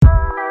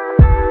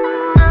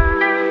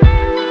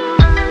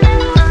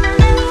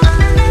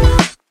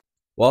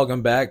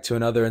Welcome back to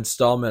another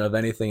installment of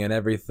Anything and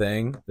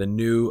Everything, the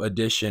new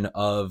edition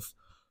of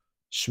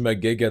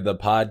Shmagiga the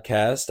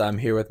podcast. I'm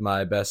here with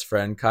my best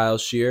friend Kyle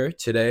Shear.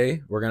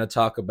 Today we're going to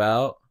talk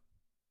about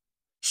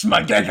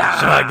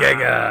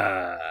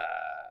Shmagiga,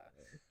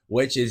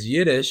 which is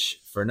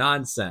Yiddish for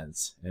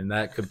nonsense, and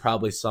that could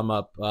probably sum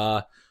up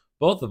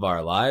both of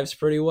our lives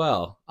pretty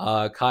well.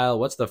 Kyle,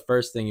 what's the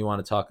first thing you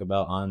want to talk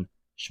about on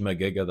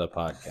Shmagiga the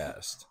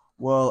podcast?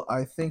 Well,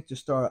 I think to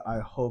start,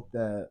 I hope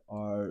that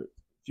our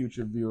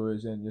future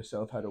viewers and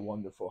yourself had a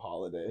wonderful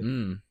holiday.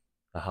 The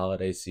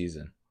holiday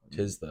season.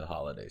 'Tis the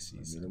holiday I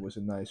season. mean, it was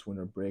a nice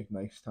winter break,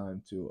 nice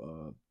time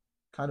to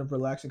kind of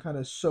relax and kind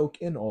of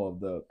soak in all of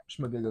the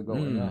schmagiga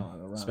going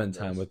on around. Spend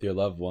time us. with your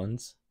loved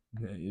ones.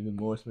 Yeah, even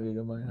more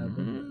schmagiga might happen.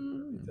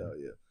 Let me Mm. tell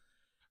you.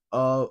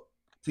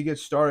 To get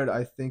started,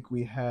 I think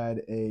we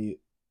had a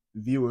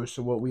viewer.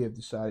 So what we have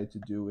decided to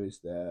do is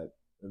that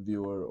a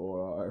viewer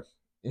or our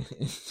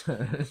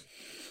intern.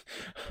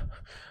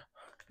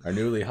 Our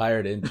newly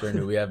hired intern,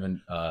 who we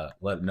haven't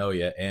let know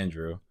yet,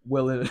 Andrew.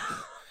 will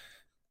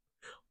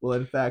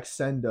in fact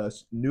send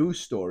us news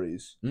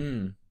stories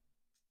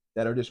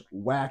that are just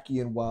wacky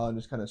and wild and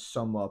just kind of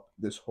sum up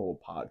this whole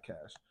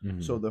podcast.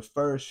 So the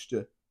first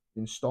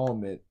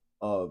installment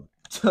of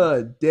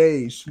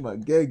today's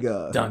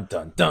Shmagiga Dun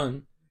dun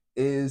dun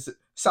is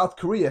South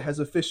Korea has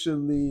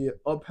officially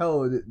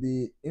upheld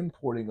the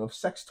importing of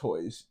sex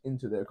toys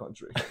into their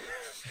country.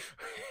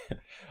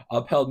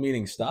 Upheld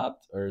meaning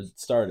stopped or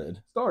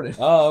started? Started.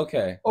 Oh,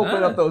 okay.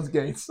 Open up those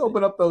gates.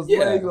 Open up those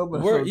legs.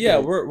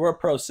 We're a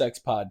pro sex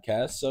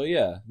podcast, so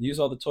yeah, use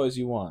all the toys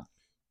you want.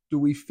 Do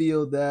we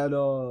feel that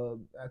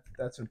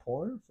that's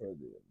important for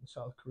the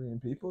South Korean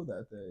people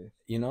that they,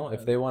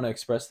 if they want to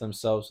express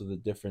themselves with the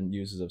different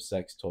uses of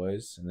sex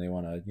toys and they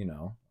want to,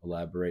 not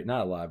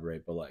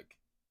elaborate, but like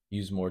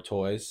use more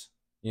toys,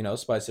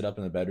 spice it up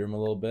in the bedroom a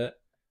little bit.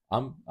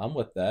 I'm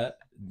with that.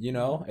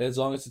 As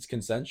long as it's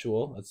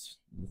consensual,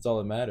 that's all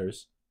that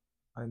matters.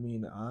 I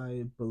mean,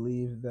 I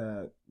believe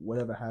that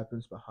whatever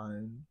happens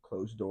behind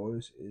closed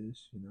doors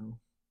is, None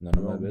of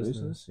your my own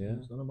business. Yeah.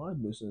 It's none of my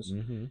business.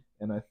 Mm-hmm.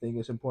 And I think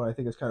it's important. I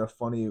think it's kind of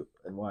funny,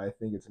 and why I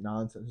think it's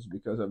nonsense is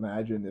because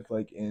imagine if,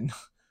 like, in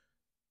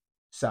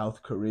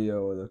South Korea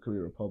or the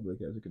Korea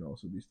Republic, as it can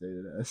also be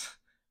stated as,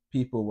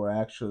 people were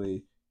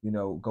actually,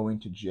 going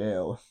to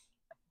jail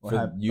or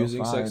For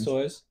using sex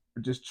toys, for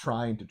just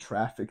trying to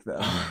traffic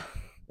them.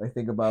 I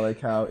think about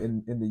like how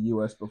in the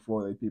U.S.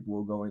 before, like, people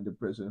were going to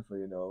prison for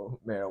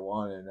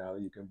marijuana, and now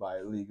you can buy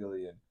it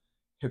legally in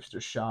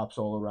hipster shops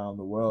all around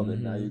the world,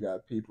 and now you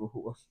got people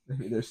who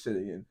maybe they're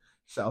sitting in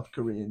South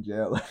Korean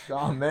jail. Like,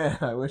 oh man,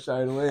 I wish I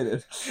had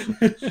waited.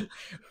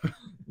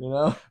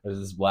 There's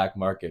this black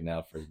market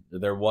now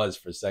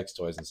for sex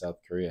toys in South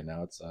Korea.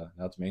 Now it's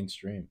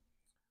mainstream.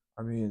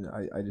 I mean,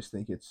 I just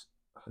think it's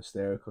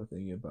hysterical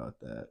thinking about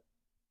that.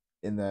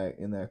 In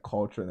that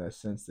culture, in that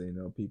sense,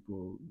 that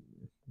people,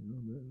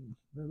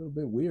 they're a little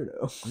bit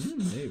weirdo.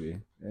 Maybe.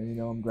 And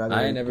I'm glad.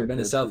 I ain't never been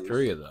to South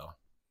Korea though.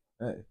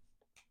 Hey,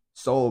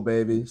 soul,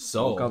 baby,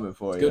 soul I'm coming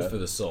for you. Good for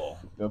the soul.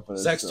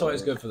 Sex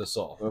toys, good for the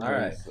soul. All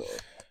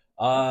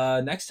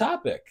right. Next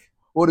topic.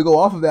 Well, to go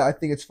off of that, I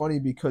think it's funny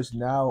because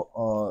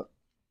now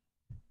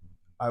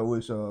I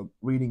was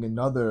reading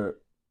another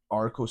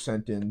article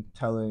sent in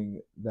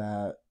telling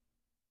that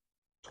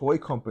toy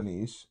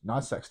companies, not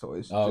sex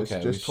toys,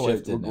 just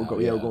toys.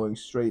 We're going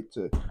straight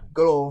to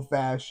good old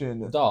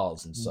fashioned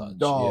dolls and such.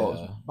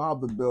 Dolls,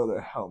 Bob the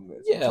Builder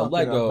helmets.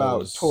 Legos,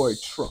 about toy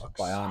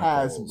trucks,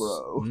 Bionicles.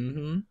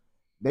 Hasbro.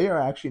 They are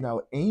actually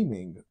now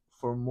aiming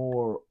for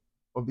more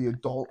of the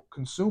adult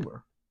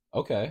consumer.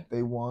 Okay.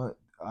 They want.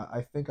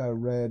 I think I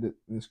read,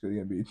 this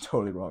could be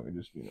totally wrong and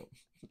just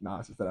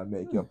nonsense that I'm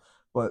making up,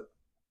 but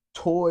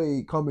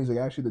toy companies, like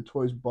actually the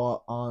toys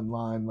bought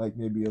online, like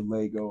maybe a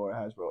Lego or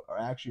Hasbro, are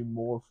actually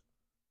more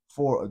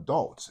for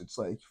adults. It's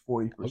like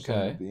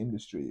 40% of the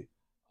industry.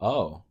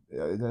 Oh,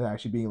 they're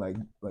actually being like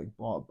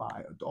bought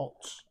by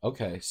adults.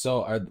 Okay,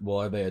 so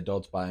are they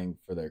adults buying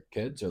for their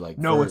kids or like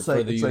no? It's like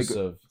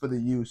for the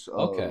use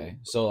of. Okay,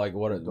 so like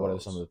what are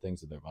some of the things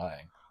that they're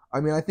buying?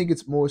 I mean, I think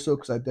it's more so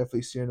because I've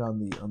definitely seen it on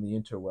the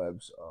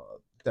interwebs.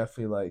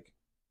 Definitely like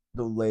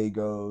the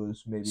Legos,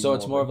 maybe. So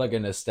it's more of like a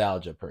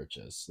nostalgia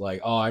purchase.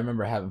 Like, oh, I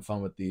remember having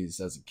fun with these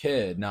as a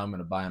kid. Now I'm going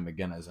to buy them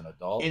again as an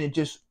adult. And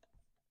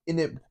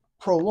it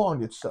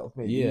prolonged itself.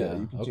 Maybe. Yeah.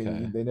 You continue.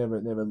 Okay. They never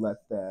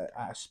let that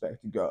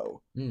aspect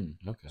go.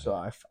 Okay. So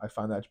I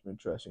find that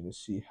interesting to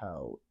see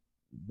how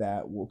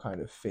that will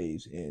kind of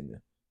phase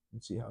in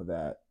and see how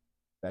that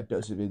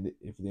does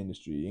if the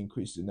industry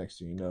increases. The next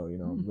thing you know,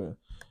 I'm gonna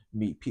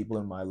meet people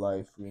in my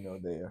life.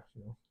 They're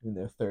in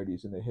their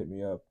 30s and they hit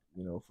me up,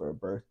 for a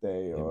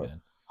birthday or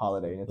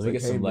holiday, and it's let me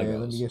get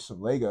some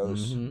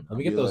Legos. Let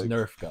me get those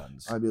Nerf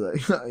guns. I'd be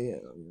like, yeah,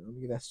 let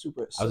me get that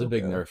super. I was a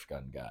big Nerf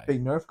gun guy.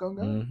 Big Nerf gun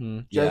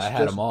guy. Yeah, I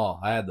had them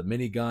all. I had the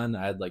mini gun.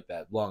 I had like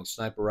that long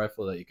sniper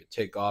rifle that you could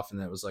take off, and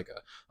then it was like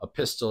a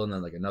pistol, and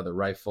then like another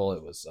rifle.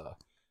 It was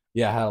I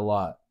had a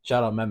lot.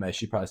 Shout out Meme,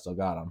 she probably still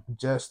got them.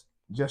 Just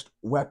just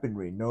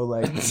weaponry. No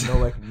like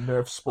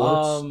Nerf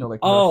sports. No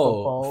like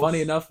Nerf Funny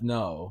footballs. enough,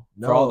 no.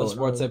 For all the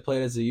sports No. I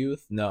played as a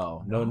youth,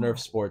 no Nerf No.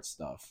 sports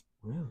stuff.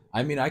 Really?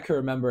 I mean, I could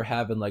remember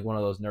having like one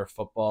of those Nerf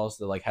footballs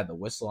that like had the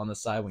whistle on the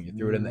side when you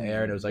threw it in the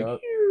air, and it was like,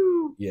 Yup.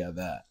 yeah,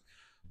 that.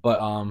 But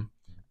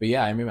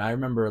yeah, I mean, I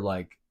remember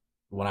like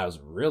when I was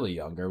really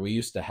younger, we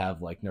used to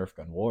have like Nerf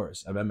gun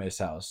wars at Meme's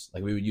house.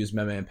 Like we would use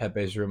Meme and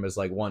Pepe's room as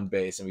like one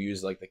base, and we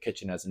use like the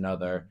kitchen as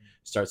another.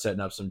 Start setting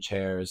up some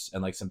chairs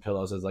and like some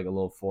pillows as like a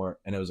little fort,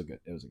 and it was a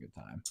good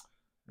time.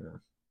 Yeah.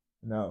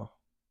 No.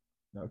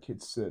 Now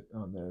kids sit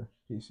on their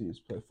PCs,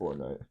 play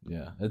Fortnite.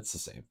 Yeah, it's the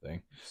same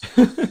thing.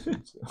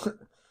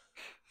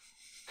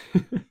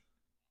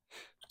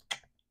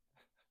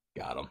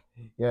 Got him.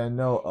 Yeah,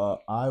 no.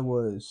 I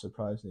was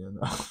surprisingly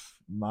enough.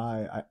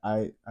 I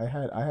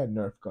had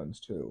Nerf guns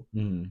too.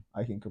 Mm-hmm.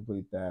 I can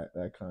complete that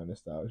kind of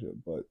nostalgia,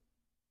 but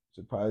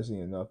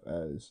surprisingly enough,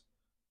 as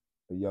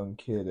a young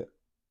kid,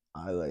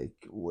 I like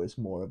was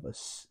more of a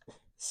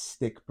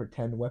stick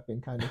pretend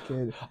weapon kind of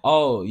kid.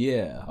 Oh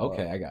yeah,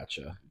 okay, I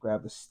gotcha.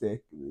 Grab a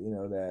stick,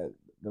 that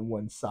the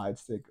one side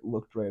stick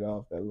looked right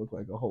off that looked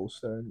like a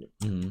holster, and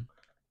Mm-hmm.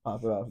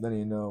 pop it off.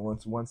 Then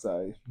once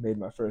I made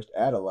my first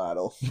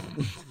Atlatl.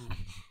 You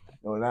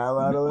know what an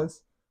Atlatl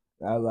is?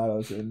 An Atlatl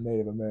is a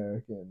Native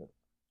American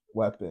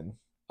weapon.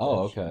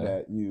 Oh, okay.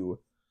 That you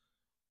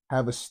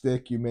have a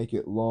stick, you make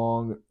it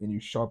long, and you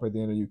sharp at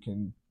the end, and you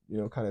can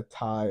kind of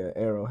tie an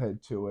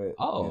arrowhead to it,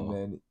 Oh. and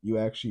then you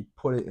actually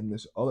put it in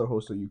this other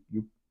holster.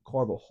 You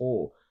carve a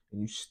hole, and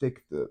you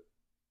stick the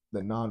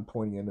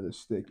non-pointing end of the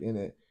stick in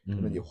it,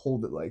 and then you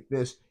hold it like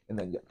this, and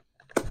then you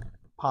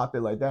pop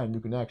it like that, and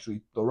you can actually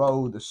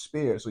throw the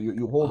spear. So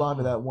you hold on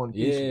to that one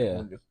piece, and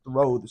then you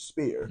throw the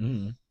spear.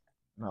 And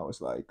I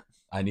was like,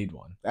 I need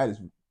one. That is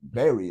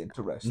very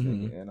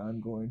interesting, and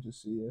I'm going to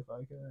see if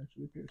I can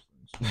actually pierce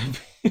things.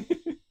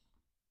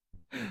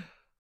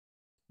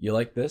 You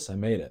like this? I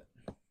made it.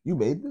 You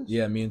made this?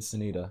 Yeah, me and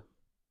Sunita.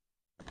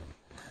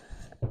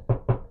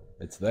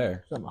 It's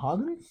there. Is that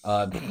mahogany?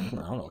 I don't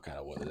know what kind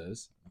of wood it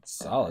is. It's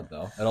solid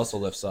though. It also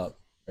lifts up.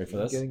 Ready for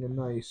this? Getting a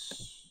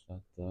nice.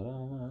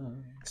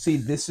 See,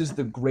 this is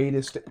the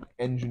greatest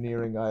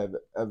engineering I've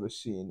ever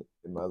seen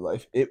in my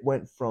life. It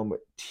went from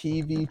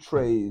TV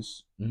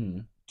trays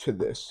to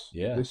this.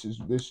 Yeah. This is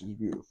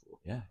beautiful.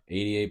 Yeah.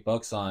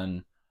 $88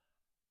 on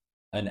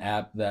an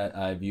app that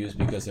I've used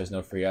because there's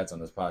no free ads on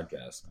this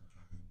podcast.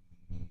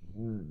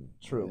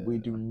 True. Yeah. We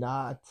do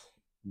not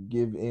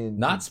give in.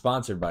 Not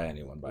sponsored by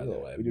anyone, by the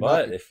way.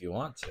 But if you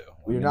want to,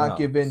 we do not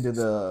give in to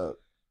the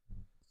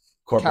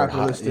corporate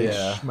capitalistic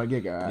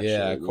schmagiga.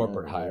 Yeah,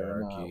 corporate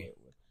hierarchy.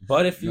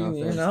 But if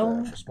you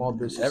small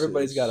business,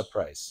 everybody's got a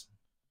price,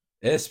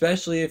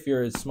 especially if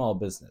you're a small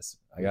business.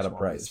 I got a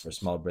price for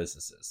small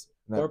businesses.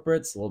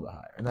 Corporate's a little bit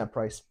higher, and that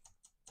price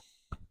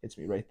hits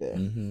me right there.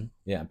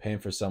 Yeah, I'm paying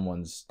for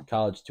someone's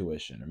college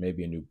tuition or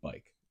maybe a new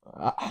bike.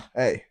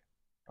 Hey,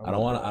 I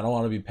don't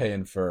want to be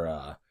paying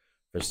for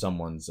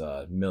someone's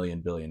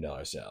 $1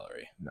 billion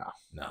salary. Nah.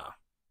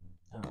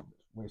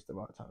 Waste of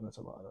our time. That's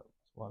a lot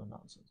of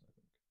nonsense. I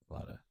think. A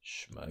lot of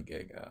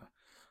schmagiga.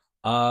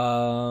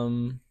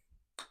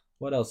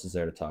 What else is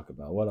there to talk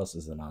about? What else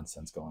is the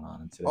nonsense going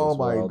on in today's world?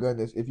 Oh my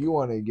goodness! If you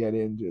want to get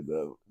into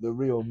the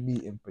real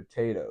meat and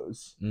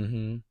potatoes,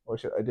 or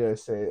should I dare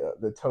say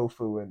the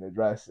tofu and the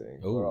dressing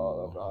for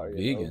all of our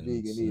vegan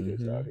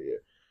eaters out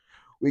here,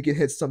 we can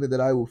hit something that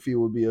I will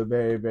feel would be a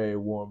very, very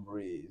warm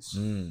breeze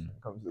when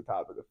it comes to the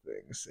topic of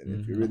things. And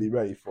if you're really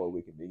ready for it,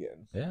 we can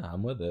begin. Yeah,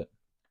 I'm with it.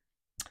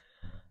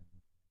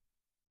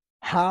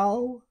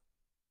 How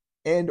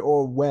and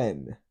or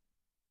when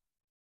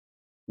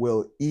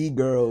will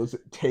e-girls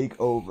take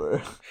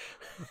over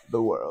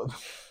the world?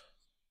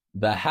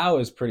 The how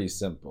is pretty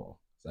simple.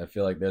 I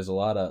feel like there's a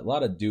lot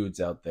of dudes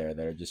out there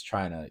that are just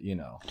trying to,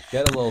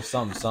 get a little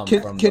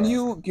something from. Can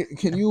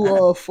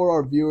you for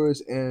our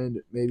viewers and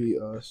maybe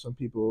some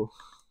people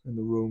in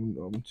the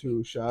room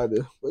too shy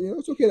to, but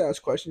it's okay to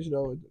ask questions.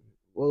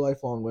 We're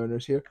lifelong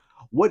learners here.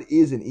 What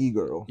is an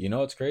e-girl? You know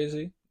what's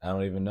crazy? I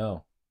don't even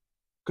know.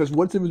 Because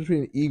what's the difference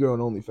between an e-girl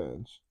and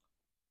OnlyFans?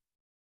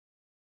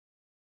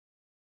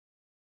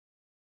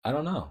 I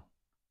don't know.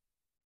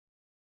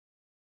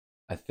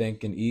 I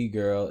think an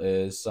e-girl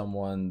is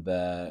someone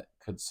that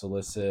could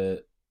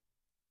solicit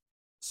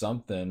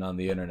something on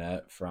the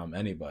internet from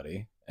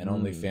anybody, and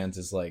OnlyFans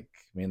is like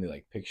mainly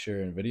like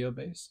picture and video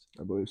based.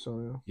 I believe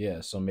so.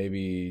 Yeah, so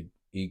maybe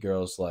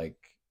e-girls I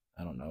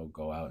don't know,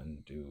 go out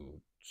and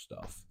do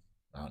stuff.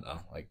 I don't know,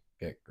 like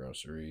get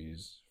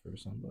groceries for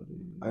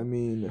somebody. I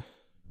mean,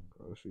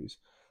 groceries.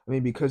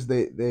 Because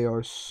they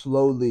are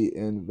slowly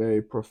and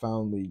very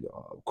profoundly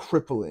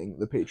crippling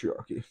the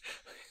patriarchy.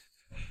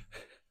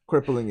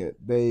 Crippling it.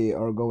 They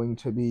are going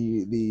to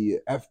be the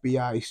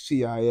FBI,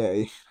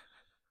 CIA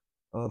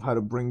of how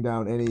to bring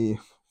down any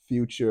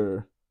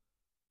future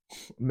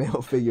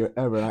male figure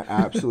ever. And I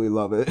absolutely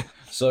love it.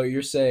 So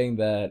you're saying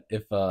that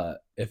if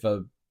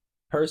a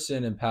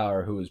person in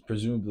power who is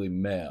presumably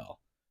male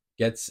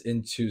gets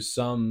into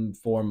some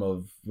form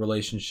of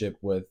relationship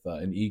with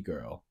an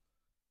e-girl,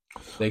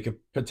 they could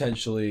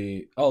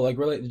potentially like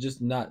relate,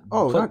 just not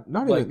Oh, put, like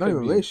not could even be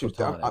relationships.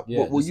 platonic. We'll, Yeah,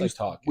 just like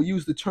we'll talking.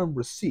 use the term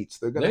receipts.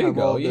 They're gonna There you have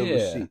go. all their Yeah,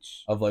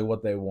 receipts, of like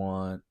what they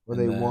want, what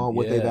and they then want,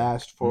 what they've yeah,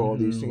 asked for, all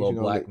these things. little You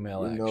know that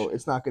blackmail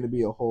it's action. not gonna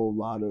be a whole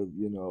lot of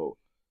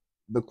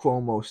the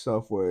Cuomo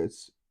stuff where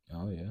it's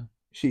Oh yeah,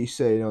 she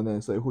say, and then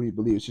it's like, who do you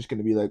believe? It's just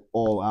gonna be like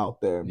all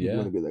out there, and people are yeah.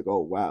 gonna be like, oh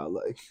wow,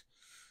 like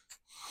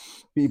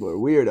people are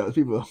weirdos.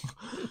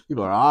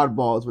 People are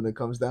oddballs when it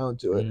comes down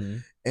to it. Mm-hmm.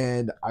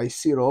 And I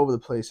see it all over the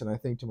place, and I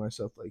think to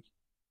myself, like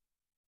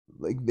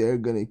they're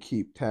gonna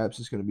keep tabs.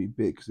 It's gonna be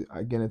big because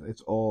again,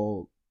 it's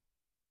all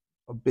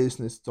a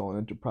business, it's all an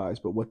enterprise.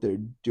 But what they're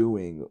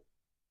doing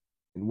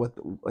and what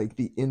like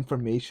the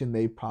information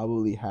they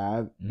probably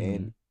have Mm-hmm.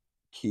 and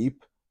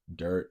keep,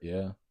 Dirt.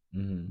 Yeah.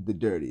 Mm-hmm. the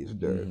dirtiest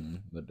dirt Mm-hmm.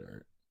 The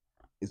dirt.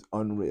 is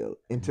unreal.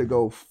 And to Mm-hmm.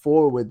 go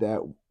forward with that,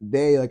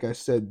 they like I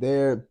said,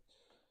 they're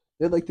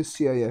like the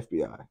CIA,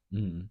 FBI.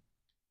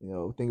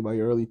 Mm-hmm. Think about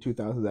your early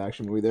 2000s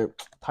action movie. They're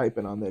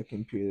typing on their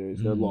computers,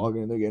 they're Mm-hmm.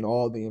 logging, they're getting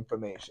all the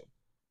information.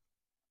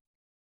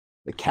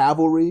 The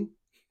cavalry,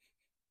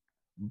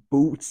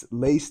 boots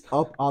laced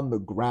up on the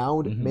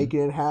ground, Mm-hmm. making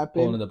it Pulling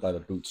happen. it up by the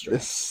The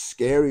bootstraps.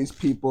 scariest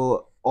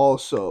people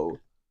also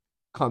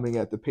coming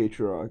at the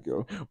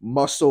patriarchy.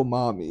 Muscle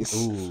mommies.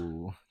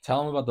 Ooh, tell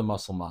them about the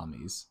muscle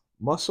mommies.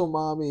 Muscle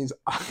mommies,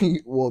 I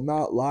will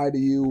not lie to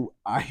you.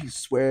 I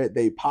swear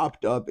they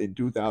popped up in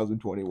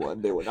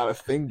 2021. They were not a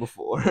thing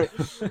before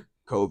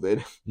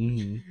COVID.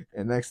 Mm-hmm.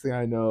 And next thing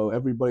I know,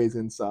 everybody's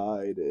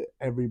inside.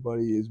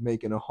 Everybody is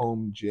making a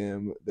home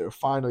gym. They're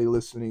finally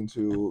listening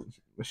to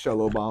Michelle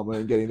Obama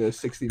and getting their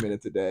 60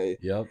 minutes a day.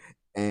 Yep.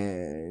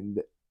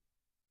 And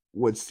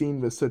what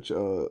seemed as such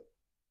a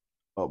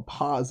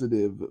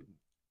positive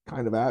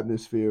kind of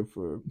atmosphere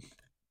for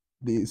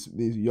these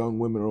young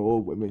women or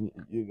old women,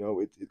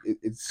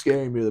 it's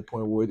scaring me to the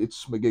point where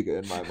it's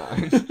Smagiga in my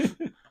mind,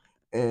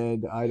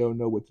 and I don't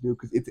know what to do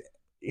because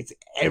it's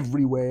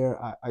everywhere.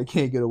 I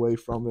can't get away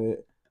from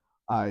it.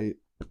 I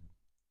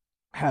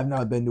have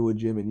not been to a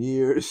gym in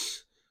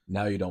years.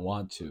 Now you don't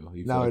want to.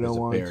 You feel Now I like there's don't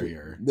a want to.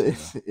 barrier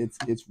to.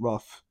 It's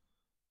rough.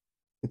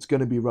 It's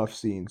gonna be rough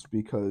scenes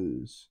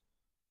because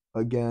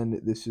again,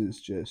 this is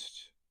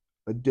just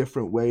a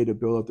different way to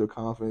build up their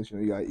confidence.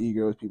 You got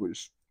egos, people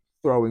just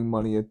throwing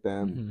money at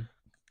them Mm-hmm.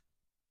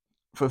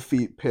 for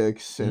feet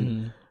pics, and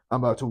Mm-hmm.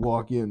 I'm about to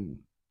walk in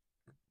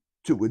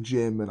to a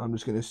gym and I'm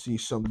just gonna see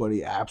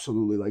somebody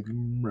absolutely like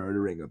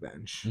murdering a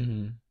bench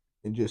Mm-hmm.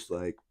 and just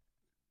like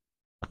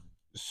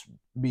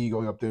me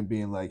going up there and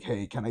being like,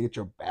 "Hey, can I get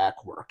your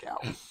back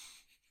workout?"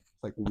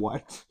 Like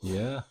what?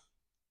 Yeah.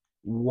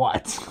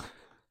 What?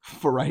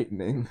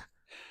 Frightening.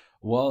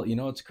 Well, you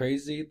know what's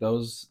crazy?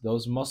 Those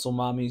muscle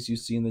mommies you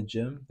see in the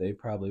gym, they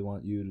probably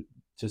want you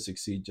to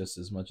succeed just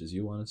as much as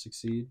you want to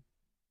succeed.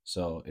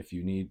 So if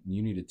you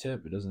need a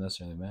tip, it doesn't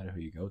necessarily matter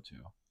who you go to.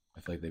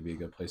 I feel like they'd be a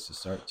good place to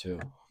start too.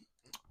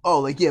 Oh,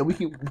 like yeah,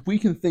 we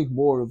can think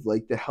more of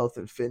like the health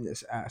and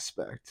fitness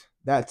aspect.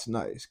 That's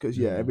nice because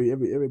yeah,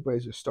 Mm-hmm.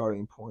 everybody's a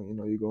starting point.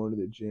 You go into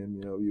the gym.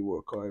 You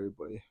work hard.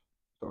 Everybody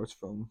starts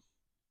from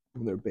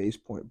their base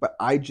point. But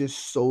I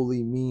just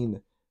solely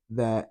mean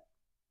that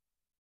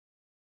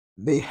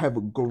they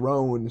have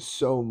grown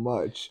so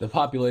much. The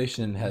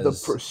population The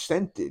has, yeah,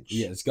 percentage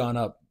it's gone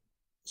up.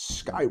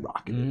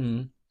 skyrocketed,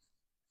 Mm-hmm.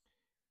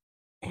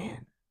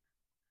 and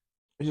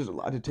it's just a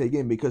lot to take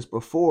in because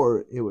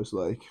before it was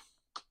like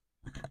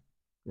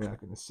you're not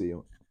gonna see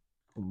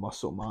a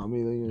muscle mommy.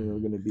 You're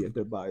Mm-hmm. gonna be at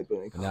their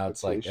bodybuilding And now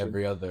it's like competition.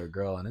 every other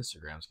girl on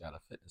Instagram's got a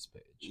fitness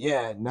page.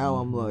 Yeah, now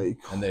I'm Mm-hmm. like,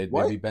 And they'd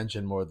what? be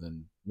benching more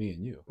than me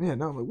and you. Yeah,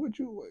 now I'm like, what'd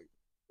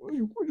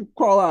you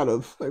crawl out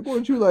of? Like,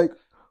 weren't you like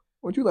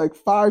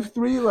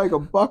 5'3", like a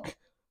buck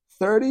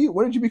 30?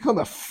 When did you become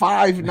a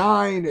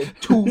 5'9",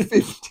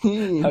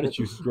 215? How did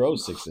you grow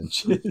 6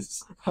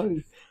 inches? how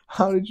did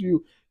how did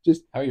you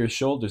just How are your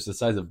shoulders the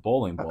size of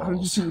bowling how did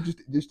balls? you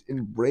just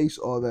embrace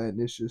all that?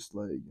 And it's just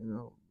like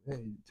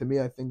hey, to me,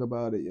 I think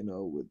about it,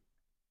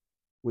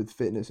 with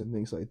fitness and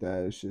things like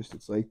that.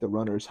 It's like the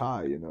runner's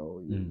high.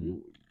 Mm-hmm.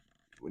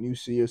 When you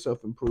see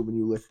yourself improve and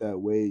you lift that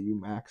weight, you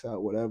max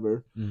out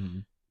whatever,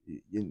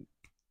 Mm-hmm.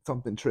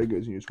 something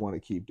triggers and you just want to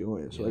keep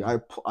doing it. So like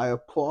Yeah. I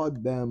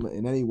applaud them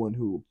and anyone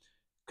who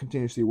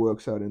continuously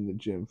works out in the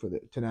gym for the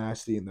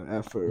tenacity and the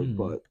effort. Mm-hmm.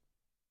 But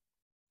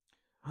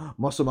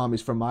muscle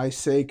mommies, for my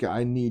sake,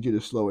 I need you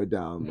to slow it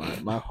down.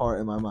 My heart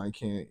and my mind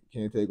can't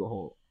take a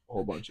whole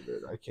bunch of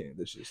it. I can't.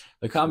 It's just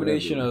The it's whatever.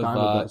 combination of Dime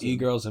a e dozen.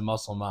 girls and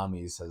muscle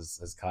mommies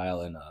has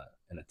Kyle in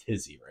a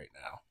tizzy right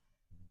now.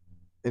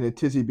 And a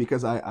tizzy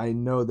because I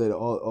know that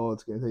all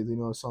it's gonna take.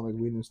 A song like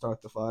 "We Didn't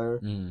Start the Fire."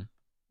 Mm.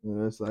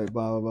 It's like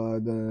blah blah blah.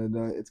 Da, da,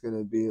 da. It's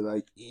gonna be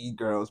like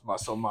girls,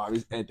 muscle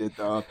mommies ended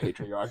the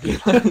patriarchy.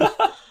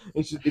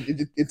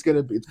 It's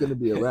gonna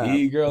be a wrap.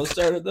 E girl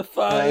started the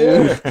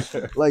fire.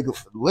 Like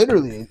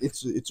literally,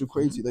 it's a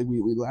crazy. Like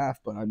we laugh,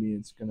 but I mean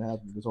it's gonna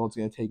happen because all it's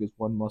gonna take is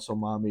one muscle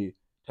mommy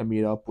to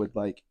meet up with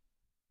like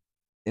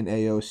an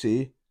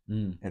AOC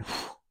Mm. and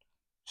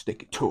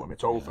stick it to him.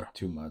 It's Yeah, over.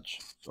 too much.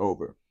 It's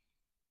over.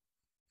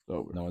 It's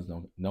over.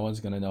 No one's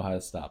gonna know how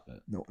to stop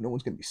it. No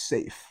one's gonna be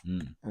safe.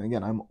 Mm. And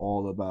again, I'm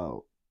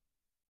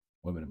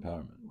Women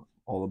empowerment.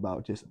 all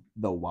about just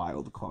the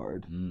wild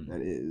card Mm.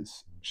 that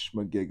is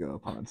Schmagiga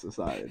upon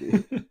society.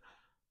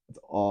 That's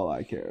all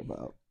I care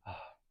about.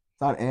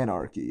 It's not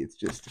anarchy. It's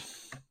just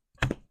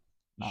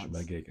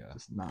Schmagiga.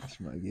 Just not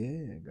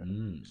Schmagiga.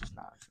 It's just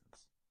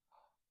nonsense.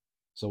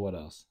 So what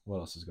else? What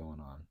else is going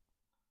on?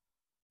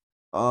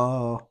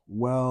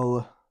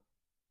 Well,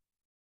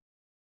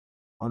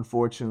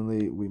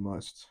 unfortunately, we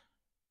must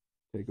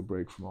take a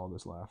break from all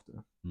this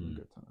laughter and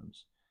good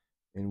times,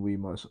 and we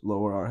must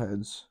lower our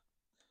heads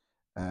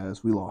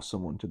as we lost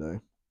someone today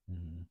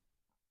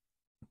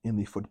in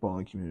the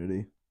footballing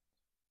community.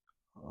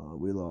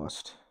 We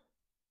lost.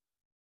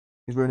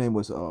 His real name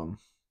was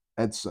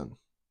Edson.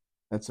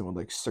 Edson with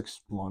like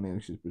 6 long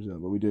names. She's Brazil,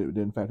 but we did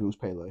in fact lose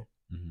Pele.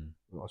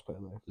 We lost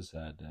Pele. It's a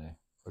sad day.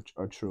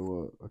 A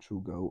true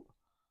goat.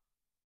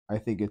 I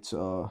think it's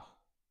a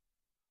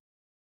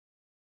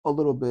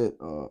little bit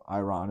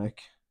ironic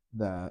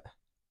that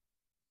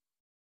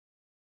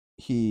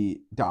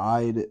he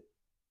died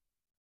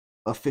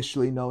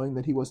officially knowing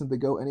that he wasn't the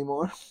GOAT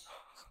anymore.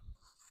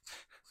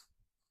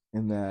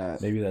 And that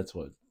maybe that's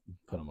what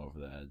put him over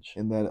the edge.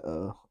 And that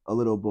a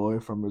little boy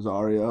from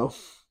Rosario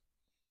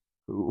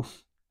who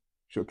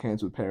shook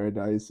hands with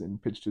Paradise and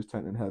pitched his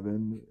tent in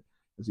heaven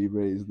as he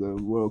raised the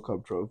World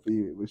Cup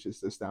trophy. It was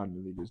just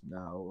astoundingly just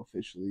now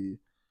officially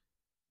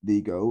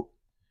the GOAT.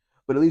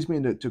 But it leads me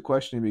into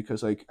questioning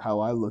because like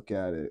how I look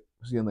at it,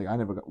 because again, like I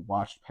never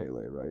watched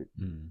Pele, right?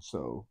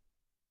 So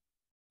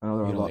I know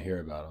there are a lot.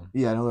 Hear about him.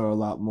 Yeah, I know there are a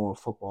lot more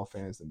football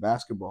fans than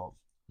basketball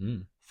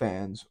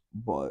fans,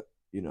 but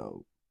you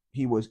know,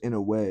 he was in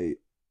a way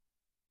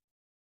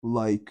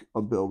like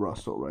a Bill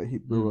Russell,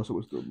 right? Bill Russell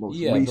was the most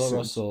recent. Bill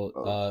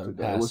Russell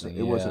passing.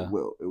 It wasn't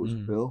Will. It was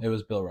Bill. It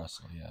was Bill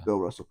Russell. Yeah, Bill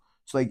Russell.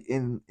 It's like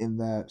in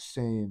that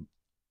same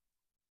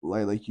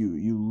like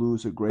you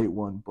lose a great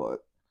one, but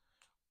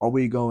are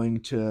we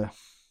going to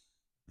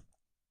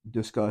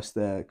discuss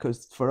that?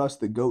 Because for us,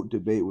 the GOAT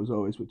debate was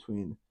always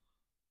between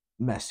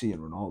Messi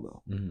and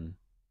Ronaldo. You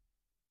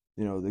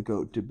know, the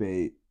GOAT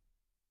debate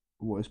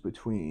was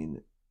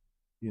between,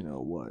 you know,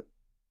 what?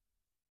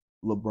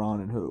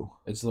 LeBron and who?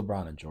 It's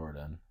LeBron and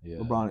Jordan. Yeah.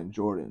 LeBron and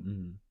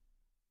Jordan.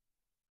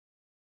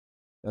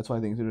 That's why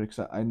I think it's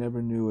interesting. I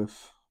never knew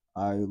if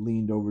I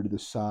leaned over to the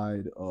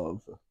side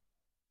of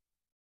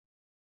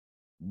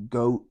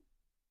GOAT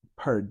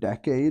per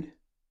decade,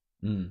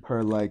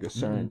 per like a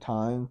certain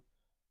time,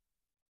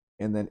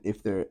 and then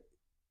if there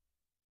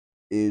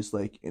is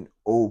like an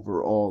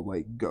overall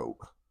like GOAT,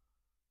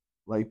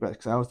 like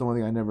because that was the one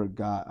thing I never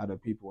got out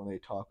of people when they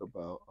talk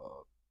about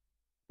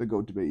the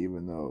GOAT debate,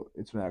 even though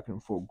it's an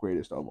acronym for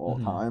greatest of all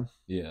time.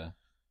 Yeah,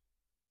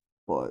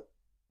 but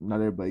not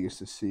everybody gets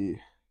to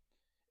see.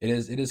 It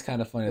is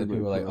kind of funny that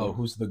people are like, "Oh,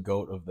 who's the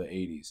GOAT of the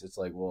 '80s?" It's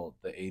like, well,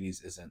 the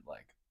 '80s isn't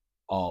like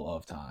all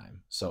of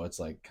time, so it's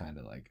like kind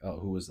of like, oh,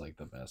 who was like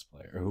the best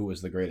player or who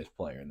was the greatest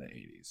player in the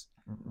 '80s?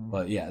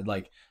 But yeah,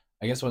 like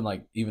I guess when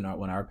like even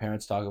when our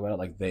parents talk about it,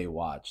 like they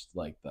watched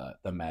like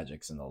the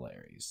Magics and the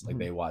Larrys, like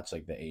they watched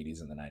like the '80s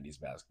and the '90s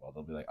basketball.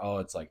 They'll be like, oh,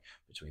 it's like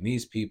between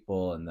these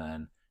people, and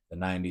then the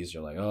 '90s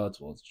are like, oh,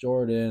 it's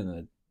Jordan,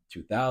 and the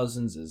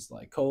 2000s is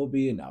like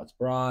Kobe, and now it's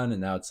Bron,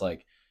 and now it's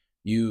like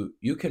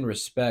you can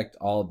respect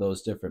all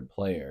those different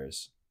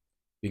players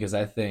because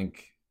I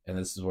think, and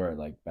this is where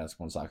like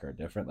basketball and soccer are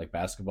different. Like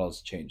basketball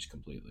has changed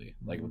completely,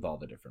 like with all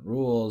the different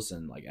rules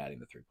and like adding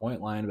the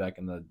 3-point line back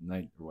in the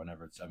night or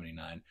whenever it's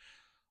 79,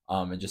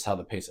 and just how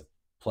the pace of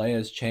play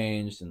has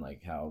changed and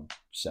like how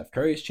Steph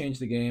Curry's changed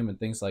the game and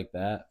things like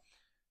that.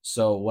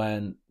 So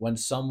when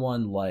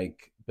someone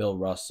like Bill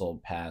Russell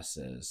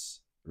passes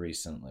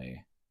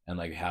recently and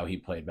like how he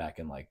played back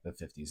in like the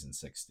 50s and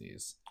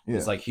 60s,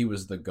 it's like he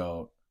was the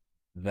GOAT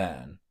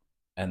then,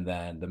 and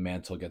then the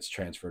mantle gets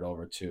transferred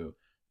over to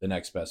the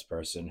next best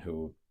person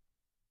who,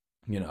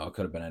 you know, it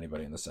could have been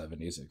anybody in the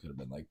 70s. It could have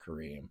been like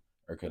Kareem,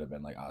 or it could have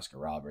been like Oscar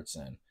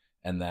Robertson.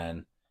 And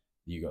then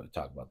you go to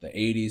talk about the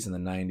 80s and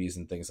the 90s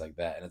and things like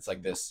that. And it's like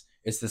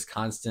it's this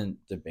constant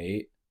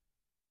debate,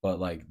 but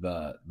like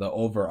the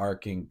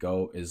overarching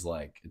GOAT is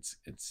like,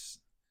 it's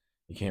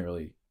you can't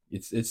really,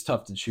 it's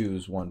tough to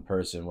choose one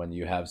person when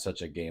you have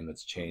such a game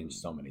that's changed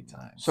so many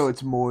times. So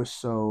it's more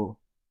so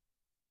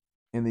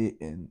in the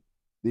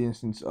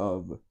instance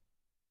of,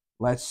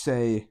 let's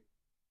say,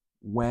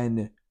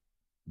 when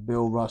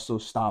Bill Russell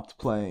stopped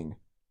playing,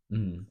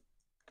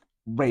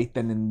 right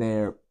then and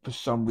there, for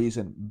some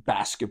reason,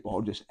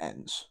 basketball just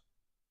ends.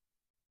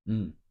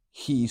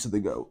 He's the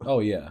GOAT. Oh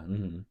yeah,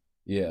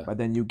 yeah. But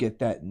then you get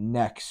the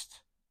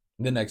next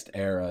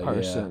era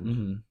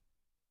person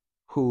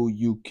who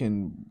you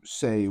can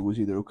say was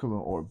either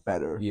equivalent or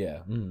better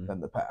than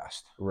the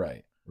past.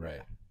 Right.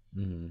 Yeah,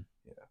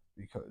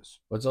 because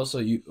but it's also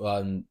you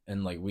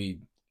and like we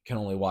can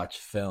only watch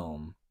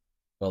film,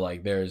 but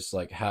like there's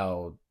like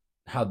how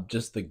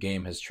just the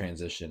game has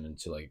transitioned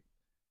into like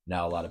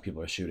now a lot of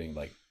people are shooting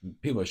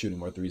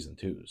more threes and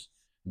twos.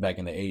 Back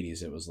in the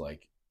 80s it was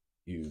like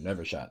you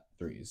never shot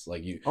threes.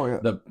 Like Oh yeah.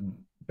 the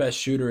best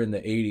shooter in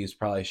the 80s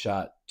probably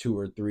shot 2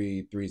 or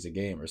 3 threes a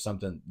game or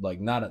something, like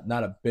not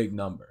a big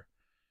number.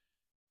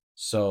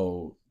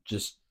 So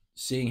just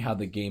seeing how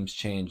the games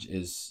change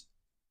is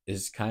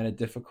kind of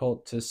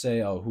difficult to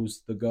say, oh,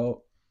 who's the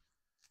GOAT?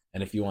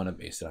 And if you want to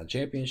base it on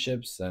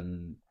championships,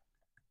 then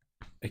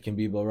it can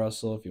be Bill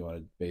Russell. If you want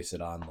to base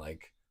it on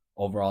like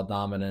overall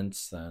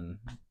dominance, then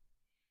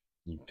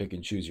you pick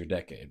and choose your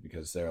decade,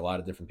 because there are a lot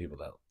of different people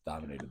that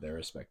dominated their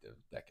respective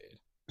decade.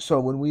 So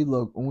when we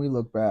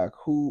look back,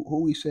 who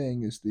we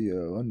saying is the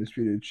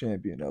undisputed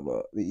champion of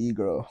the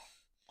e-girl?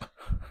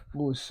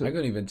 Who was I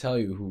couldn't even tell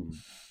you who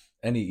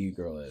any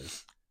e-girl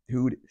is.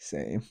 dude?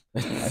 Same.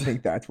 I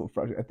think that's what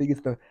frustrates. I think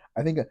it's the.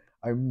 I think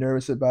I'm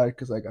nervous about it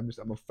because like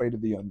I'm afraid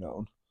of the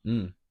unknown.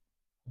 It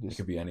Just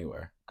could be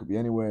anywhere. could be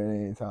anywhere at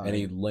any time.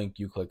 Any link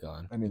you click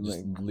on, Any it just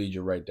link. lead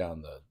you right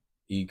down the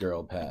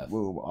e-girl path.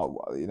 Boom.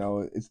 You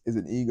know, is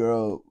an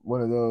e-girl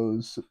one of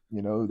those?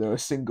 You know, there are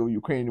single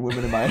Ukrainian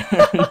women in my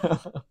area.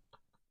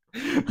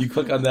 You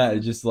click on that, it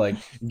just like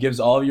gives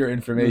all your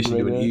information Right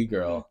to an there.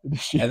 e-girl,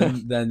 Yeah.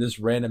 and then this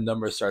random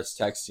number starts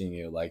texting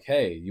you like,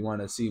 "Hey, you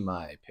want to see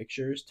my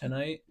pictures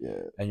tonight?"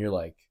 Yeah. And you're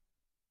like,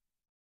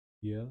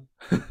 "Yeah."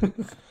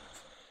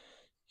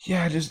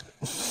 Yeah. Just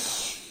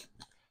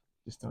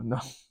don't know.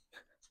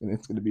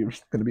 It's gonna be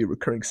a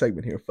recurring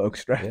segment here,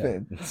 folks. Strap Yeah,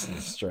 in.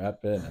 strap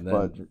in, and then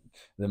But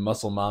the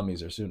muscle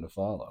mommies are soon to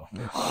follow.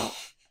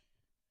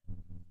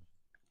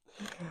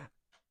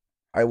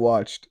 I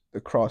watched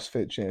the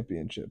CrossFit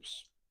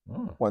Championships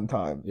Oh, one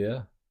time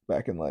yeah.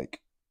 back in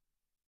like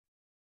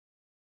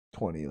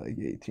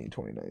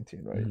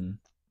 2019, right? Mhm.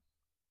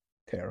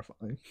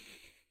 Terrifying.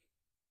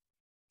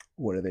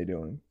 What are they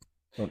doing?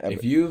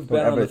 If you've don't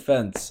been on ever- the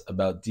fence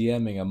about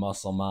DMing a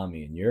muscle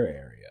mommy in your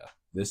area,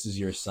 this is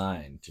your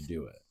sign to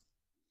do it.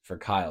 For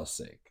Kyle's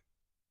sake,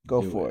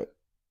 Go do for it.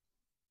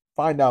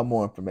 Find out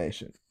more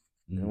information.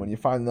 Mhm. And when you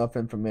find enough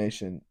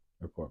information,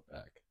 Report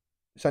back.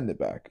 send it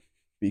back.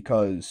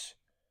 Because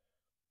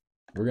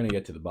We're gonna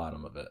get to the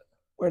bottom of it.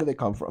 where do they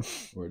come from?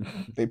 Where'd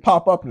They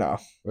pop up now.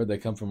 they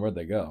come from? Where'd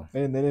they go?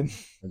 They didn't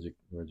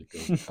Where'd you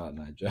go, Cotton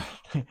Eye Joe?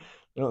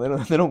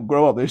 they don't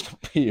grow up, they just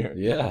appear.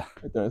 Yeah,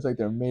 It's like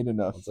they're made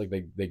enough. it's like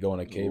they go in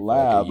a cave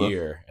Lab. for like a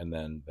year and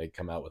then they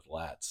come out with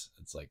lats.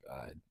 It's like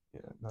Yeah,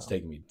 no. it's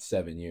taken me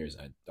 7 years.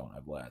 And I don't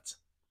have lats.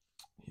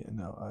 Yeah,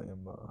 no, I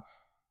am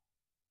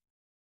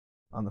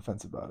on the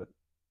fence about it.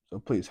 So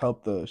please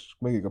help the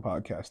Schmigiga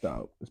podcast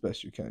out as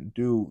best you can.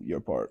 Do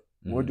your part.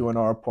 We're Mhm. doing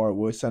our part.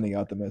 We're sending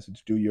out the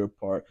message. Do your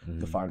part to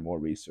Mhm. find more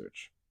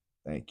research.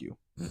 Thank you.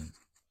 Mhm.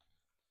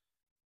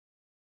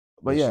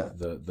 But yeah,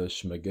 the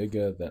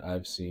Schmigiga that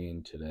I've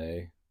seen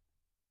today.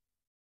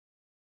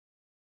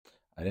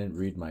 I didn't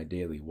read my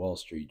daily Wall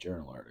Street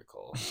Journal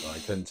article, so I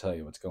couldn't tell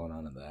you what's going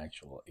on in the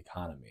actual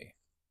economy.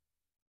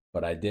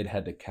 But I did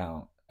have to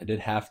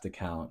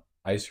count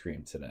ice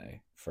cream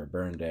today for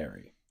Burn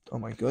Dairy. oh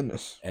my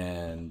goodness.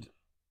 And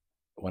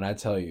when I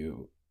tell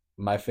you,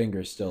 my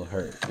fingers still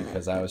hurt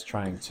because I was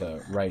trying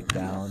to write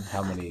down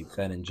how many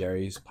Ben and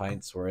Jerry's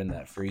pints were in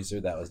that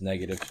freezer that was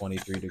negative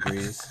 23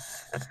 degrees.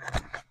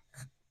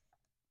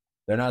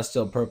 They're not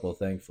still purple,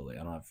 thankfully.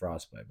 I don't have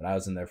frostbite, but I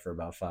was in there for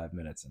about 5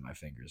 minutes and my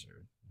fingers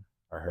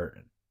are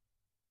hurting.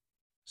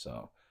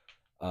 So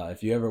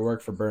if you ever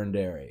work for Burn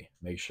Dairy,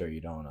 make sure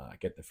you don't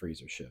get the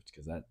freezer shift,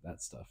 because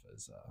that stuff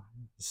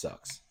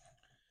sucks.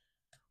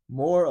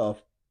 More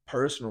of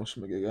personal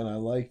Schmigiga, and I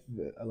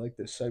like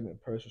this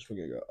segment, personal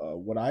Schmigiga.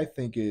 What I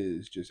think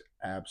is just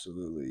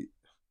absolutely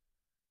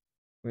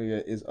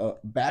is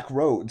back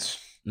roads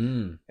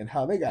and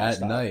how they got At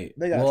stop. night.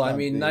 They gotta Well, I stop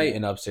mean, being- night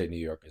in upstate New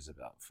York is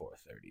about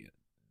 4:30.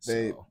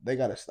 So. They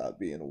got to stop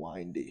being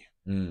windy.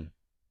 Mm,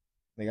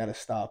 They got to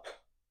stop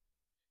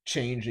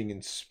changing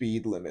in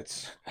speed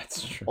limits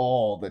that's true.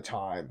 all the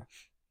time.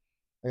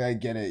 Like, I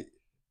get it.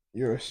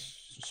 You're a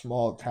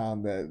small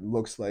town that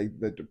looks like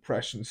the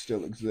Depression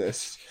still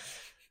exists.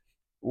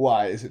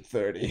 Why is it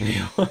 30?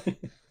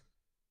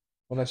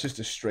 Well, that's just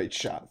a straight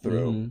shot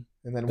through. Mhm.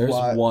 And then There's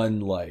why? one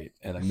light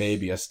and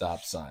maybe a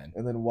stop sign.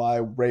 And then why?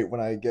 Right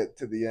when I get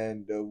to the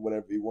end of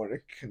whatever you want to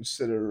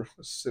consider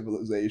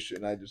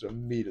civilization, I just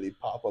immediately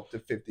pop up to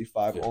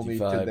 55 only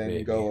to 55, then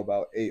baby. go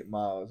about 8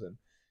 miles and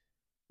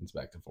It's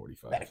back to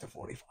 45. back to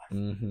 45.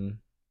 Mm-hmm.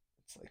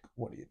 It's like,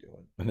 what are you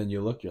doing? And then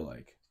you're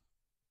like,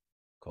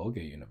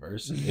 Colgate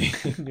University.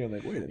 You're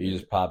like, wait a minute. You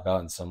just pop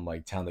out in some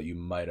like town that you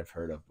might have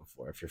heard of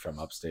before if you're from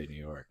upstate New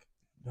York.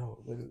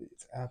 No, literally,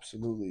 it's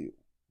absolutely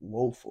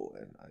woeful,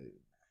 and I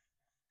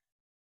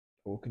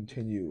will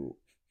continue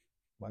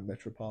my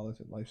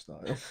metropolitan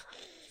lifestyle.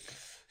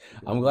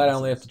 I'm glad I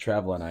only have to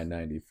travel on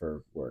I-90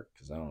 for work,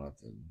 because I don't have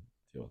to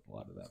deal with a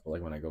lot of that. But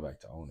like when I go back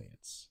to Oni,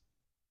 it's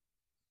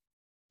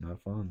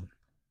not fun.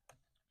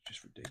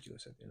 Just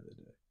ridiculous at the end of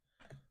the day.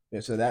 Yeah,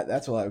 so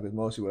that's a lot of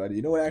mostly what I do.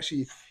 You know what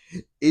actually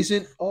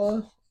isn't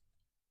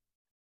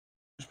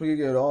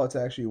speaking at all, it's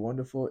actually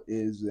wonderful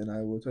is, and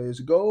I will tell you, is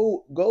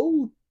go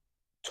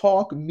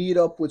meet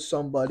up with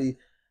somebody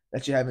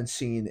that you haven't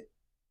seen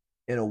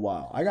in a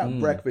while. I got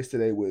breakfast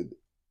today with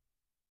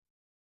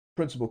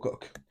Principal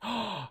Cook,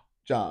 How's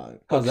John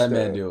that man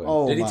Cookster. doing?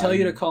 Oh Did he tell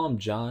you to my call him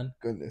John?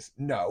 goodness,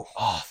 no.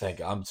 Oh, thank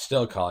God. I'm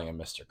still calling him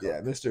Mr.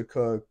 Yeah, Cook. Mr.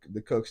 Cook,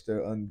 the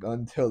Cookster,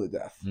 until the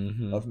death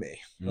Mm-hmm. of me.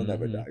 He'll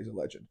never Mm-hmm. die. He's a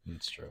legend.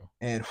 It's true.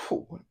 And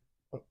what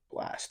a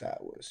blast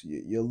that was.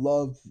 You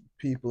love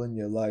people in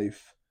your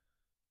life.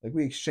 Like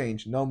we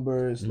exchanged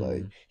numbers. Mm-hmm.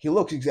 Like he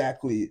looks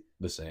exactly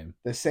The same.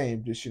 the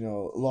same, just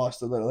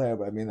lost a little hair.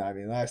 But I mean,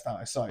 last time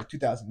I saw him,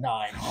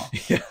 2009.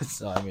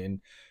 Yes. I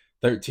mean,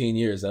 13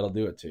 years, that'll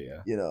do it to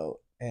you.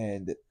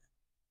 And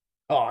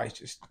I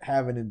just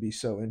having him be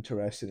so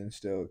interested and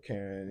still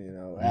caring.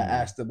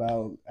 Asked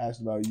about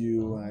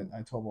you, and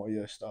I told him all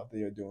your stuff that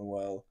you're doing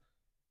well,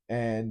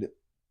 and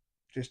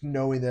just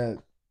knowing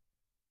that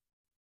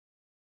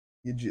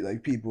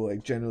like people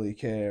like generally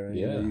care, and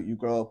Yeah. you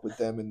grow up with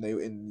them, and they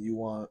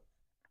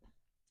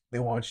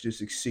want you to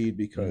succeed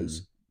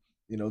because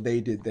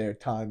they did their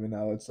time, and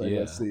now it's like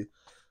Yeah.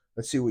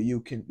 let's see what you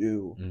can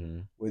do Mm-hmm.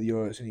 with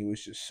yours. And he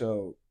was just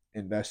so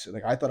invested.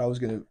 Like I thought I was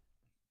gonna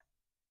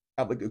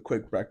have like a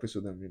quick breakfast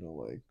with him,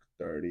 like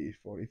 30,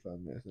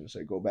 45 minutes, and just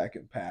like go back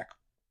and pack.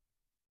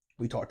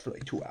 We talked for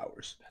like 2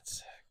 hours. That's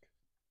sick.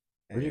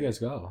 Where'd you guys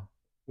go?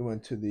 We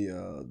went to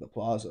the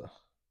Plaza.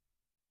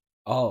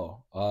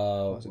 Oh,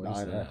 Plaza what is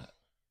Diner. that?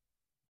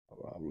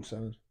 Route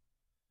 7.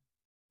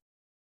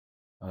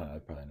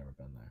 I've probably never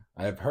been there.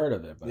 I've heard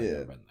of it, but I've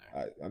never been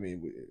there. I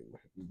mean,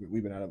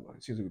 we've been out of.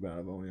 It seems like we've been out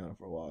of Oneonta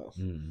for a while.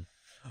 Mm.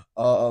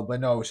 But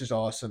no, it's just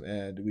awesome,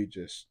 and we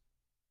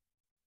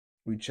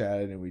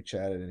chatted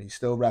and he's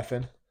still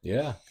reffing.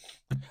 Yeah.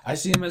 I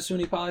see him at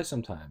SUNY Poly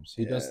sometimes.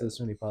 He does the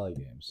SUNY Poly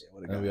games. Yeah,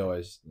 what a and guy. we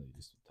always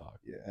used to talk.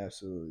 Yeah,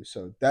 absolutely.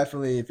 So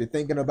definitely, if you're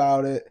thinking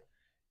about it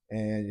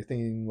and you're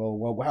thinking,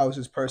 well, how's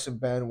this person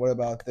been? What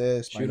about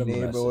this? Shoot My him a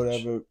neighbor, message.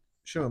 whatever.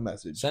 Shoot him a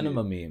message. Send him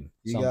a meme.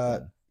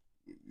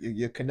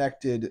 You're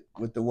connected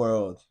with the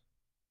world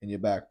in your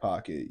back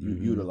pocket. You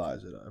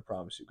utilize it. I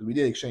promise you. Because we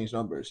did exchange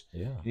numbers.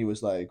 Yeah. And he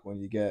was like, when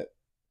you get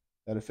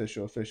that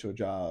official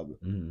job,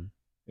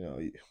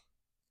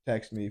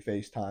 text me,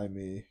 FaceTime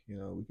me.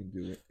 We can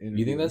do it.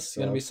 You think that's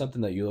going to be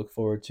something that you look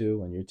forward to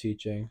when you're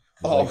teaching?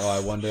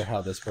 I wonder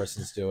how this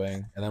person's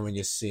doing. And then when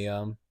you see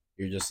them,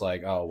 you're just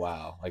like, oh,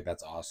 wow. Like,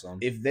 that's awesome.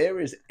 If there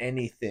is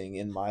anything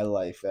in my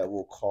life that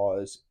will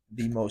cause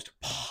the most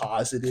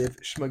positive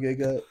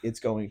schmagiga, it's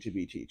going to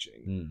be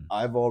teaching.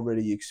 I've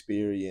already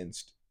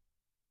experienced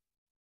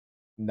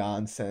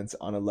nonsense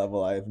on a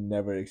level I have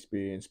never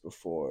experienced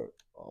before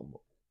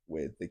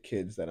with the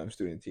kids that I'm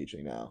student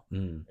teaching now.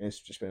 And it's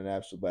just been an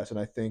absolute blast. And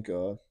I think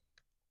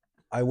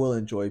I will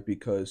enjoy it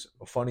because,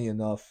 funny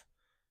enough,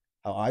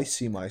 how I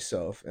see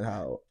myself and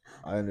how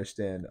I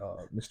understand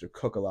Mr.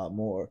 Cook a lot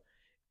more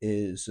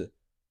is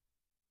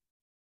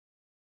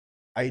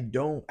I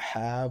don't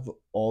have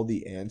all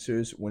the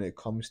answers when it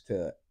comes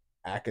to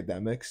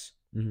academics.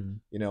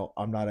 I'm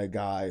not a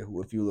guy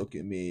who, if you look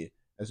at me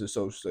as a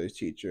social studies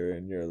teacher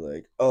and you're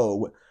like,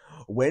 oh,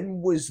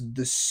 when was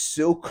the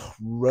Silk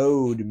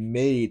Road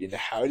made and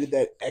how did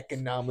that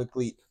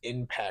economically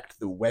impact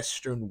the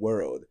Western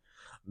world?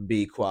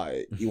 Be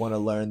quiet. You want to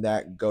learn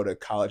that? Go to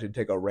college and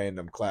take a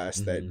random class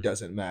that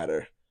doesn't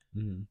matter.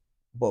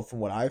 But from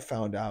what I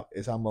found out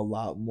is I'm a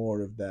lot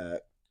more of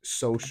that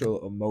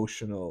social,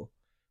 emotional,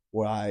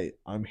 where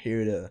I'm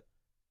here to,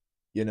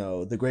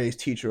 the greatest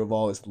teacher of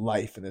all is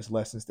life, and there's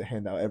lessons to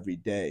hand out every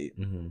day.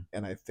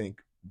 And I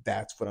think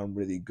that's what I'm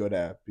really good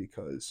at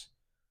because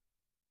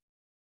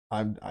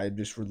I'm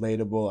just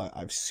relatable.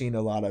 I've seen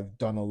a lot. I've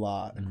done a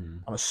lot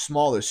on a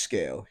smaller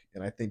scale,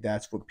 and I think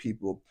that's what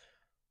people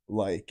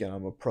like. And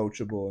I'm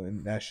approachable,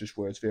 and that's just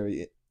where it's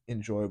very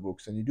enjoyable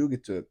because then you do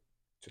get to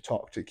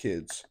talk to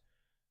kids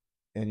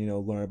and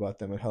learn about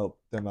them and help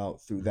them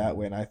out through that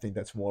way. And I think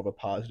that's more of a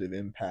positive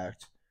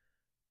impact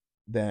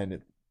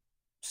than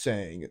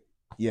saying,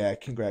 yeah,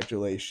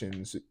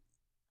 congratulations,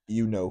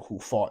 who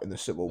fought in the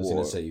Civil War. I was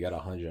going to say you got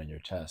 100 on your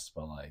test,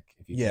 but like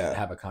if you can't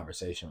have a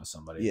conversation with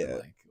somebody,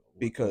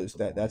 because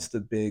that's the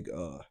big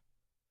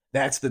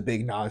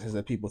nonsense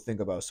that people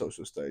think about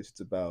social studies. It's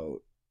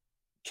about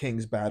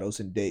kings, battles,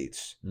 and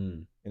dates,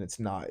 and it's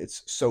not.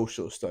 It's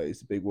social studies.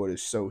 The big word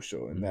is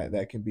social, and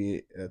that can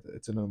be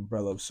it's an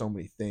umbrella of so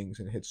many things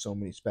and hits so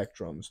many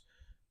spectrums,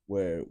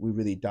 where we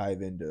really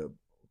dive into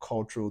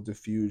cultural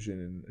diffusion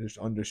and just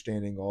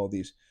understanding all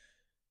these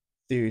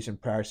theories and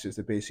practices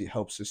that basically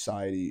help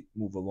society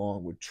move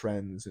along with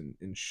trends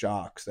and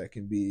shocks that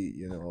can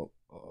be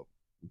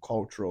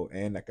cultural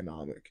and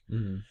economic.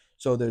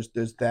 So there's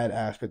that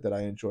aspect that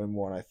I enjoy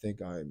more, and I think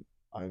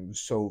I'm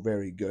so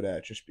very good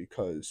at just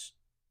because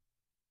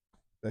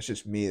that's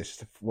just me. It's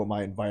just what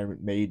my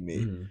environment made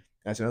me.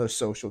 That's another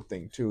social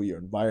thing too, your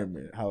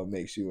environment, how it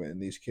makes you. And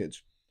these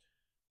kids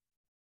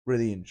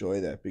really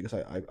enjoy that because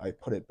I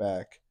put it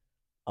back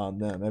on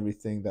them.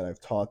 Everything that I've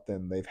taught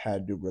them, they've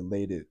had to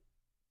relate it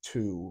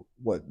to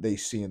what they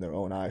see in their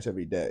own eyes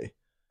every day.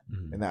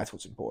 And that's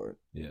what's important.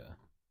 Yeah.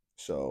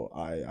 So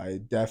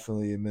I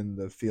definitely am in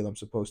the field I'm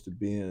supposed to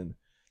be in.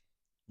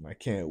 I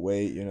can't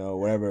wait,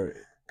 whatever,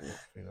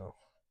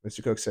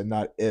 Mr. Cook said,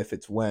 not if,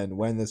 it's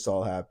when this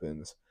all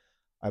happens.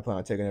 I plan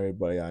on taking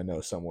everybody I know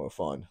somewhere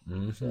fun.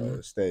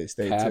 So stay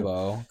tuned.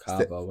 Cabo,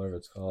 whatever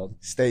it's called.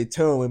 Stay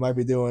tuned. We might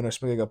be doing a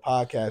Schmiga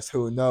podcast.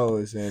 Who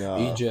knows? In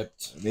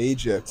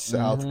Egypt,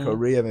 South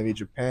Korea, maybe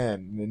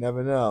Japan. You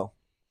never know.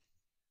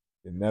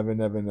 You never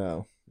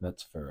know.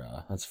 That's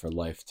for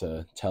life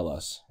to tell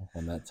us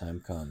when that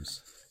time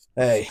comes.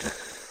 Hey,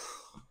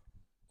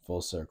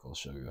 full circle,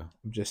 sugar.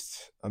 I'm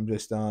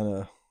just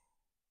on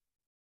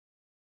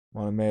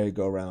a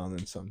merry-go-round,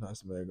 and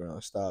sometimes the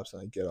merry-go-round stops,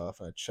 and I get off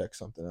and I check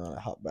something out. I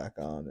hop back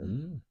on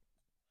and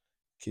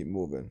keep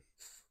moving.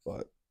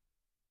 But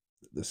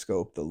the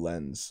scope, the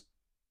lens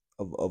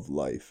of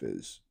life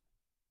is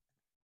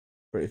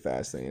pretty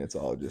fascinating. It's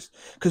all just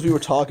because we were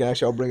talking.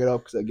 Actually, I'll bring it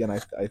up because again, I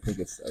think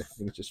it's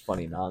just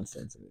funny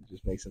nonsense, and it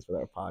just makes sense with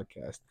our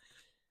podcast.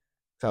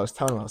 So I was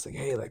telling him, I was like,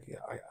 hey, like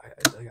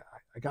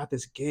I got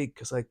this gig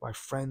because like my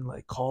friend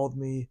like called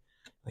me,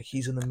 like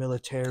he's in the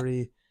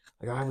military.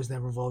 Like I was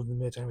never involved in the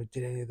military. I never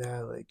did any of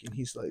that. Like, and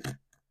he's like,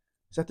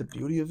 is that the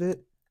beauty of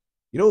it?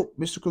 You know,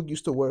 Mr. Cook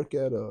used to work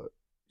at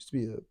used to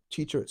be a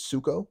teacher at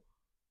Suco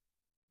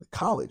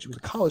college. He was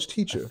a college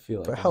teacher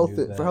for health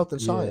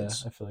and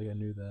science. I feel like I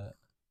knew that.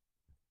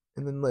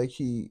 And then like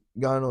he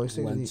got on all these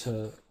things. Went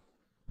to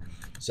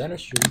Center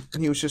Street.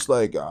 And he was just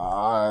like,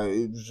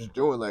 I was just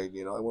doing like,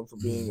 you know, I went from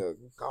being a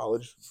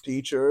college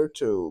teacher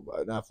to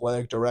an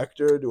athletic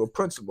director to a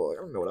principal.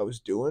 I don't know what I was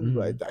doing,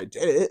 but I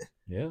did it.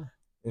 Yeah.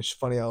 It's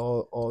funny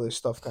how all this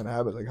stuff kind of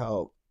happens, like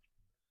how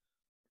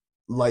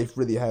life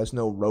really has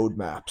no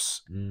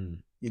roadmaps.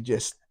 You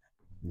just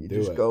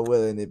go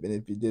with it, and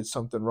if you did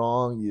something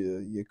wrong,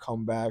 you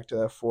come back to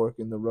that fork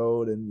in the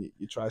road and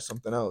you try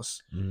something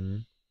else.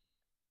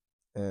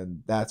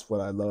 And that's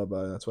what I love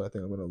about it. That's what I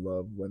think I'm going to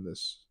love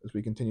as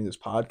we continue this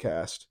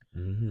podcast,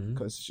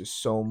 because it's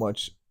just so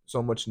much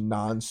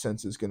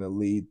nonsense is going to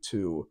lead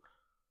to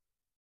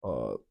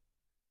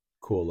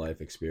cool life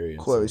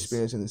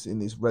experiences in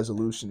these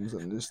resolutions,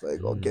 and just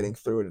like getting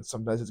through it. And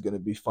sometimes it's going to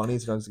be funny,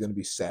 sometimes it's going to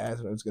be sad,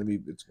 sometimes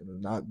it's going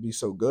to not be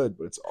so good,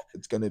 but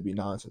it's going to be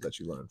nonsense that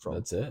you learn from.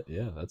 That's it.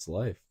 Yeah, that's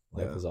life.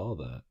 Life is all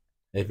that.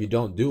 If you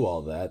don't do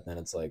all that, then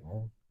it's like,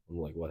 well,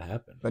 like what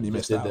happened? Then you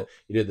missed out.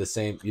 You did the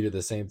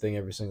same thing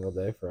every single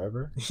day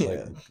forever. Yeah.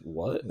 Like,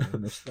 what?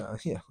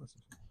 Yeah.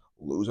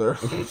 Loser.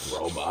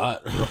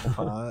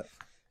 Robot.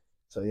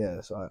 So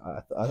yeah, so I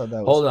thought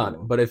that was Hold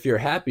on, but if you're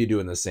happy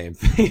doing the same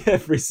thing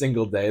every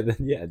single day, then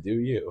yeah, do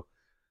you.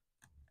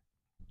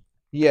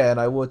 Yeah, and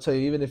I will tell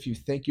you, even if you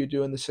think you're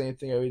doing the same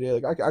thing every day,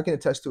 like I can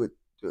attest to it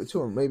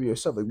too, maybe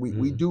yourself. Like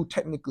we do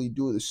technically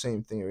do the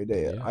same thing every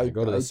day. Yeah, I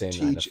go to the same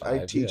 9 to 5,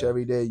 I teach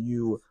every day.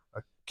 You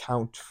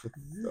account for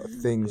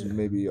things,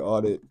 maybe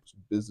audit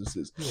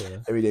businesses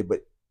every day,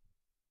 but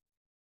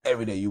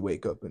every day you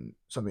wake up and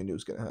something new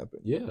is gonna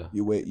happen. Yeah,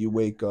 you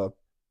wake up.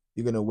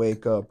 You're gonna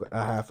wake up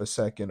a half a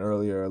second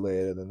earlier or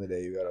later than the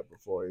day you got up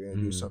before. You're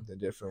gonna do something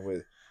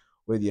different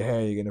with your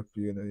hair. You're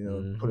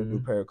gonna put a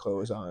new pair of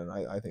clothes on. And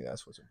I think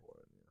that's what's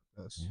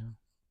important.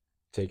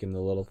 Taking the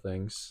little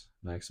things,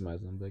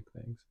 maximizing the big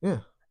things. Yeah,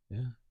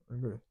 I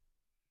agree.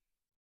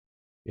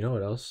 You know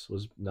what else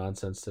was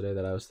nonsense today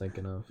that I was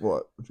thinking of?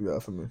 What you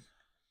got for me?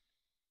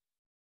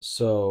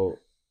 So,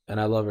 and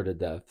I love her to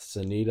death.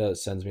 Sunita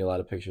sends me a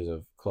lot of pictures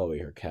of Chloe,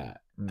 her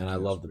cat, and I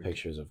love the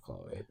pictures of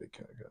Chloe. Big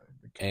cat guy.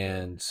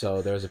 And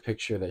so there's a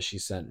picture that she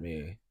sent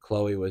me.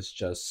 Chloe was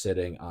just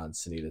sitting on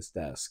Sunita's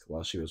desk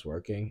while she was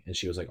working, and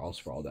she was like all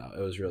sprawled out.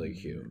 It was really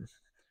cute.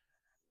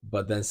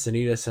 But then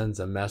Sunita sends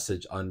a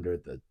message under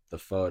the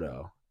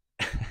photo,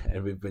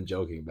 and we've been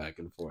joking back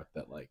and forth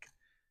that like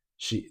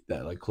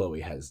Chloe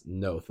has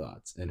no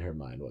thoughts in her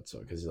mind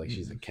whatsoever, because like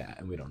she's a cat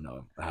and we don't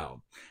know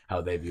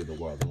how they view the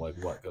world and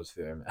like what goes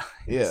through their minds.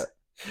 Yeah.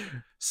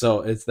 So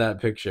it's that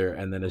picture,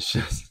 and then it's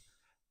just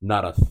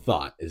not a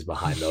thought is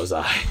behind those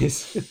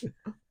eyes.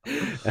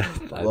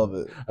 I love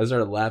it. I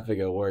started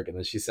laughing at work, and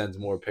then she sends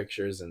more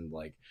pictures, and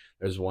like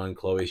there's one,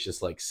 Chloe's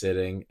just like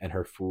sitting and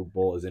her food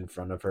bowl is in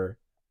front of her,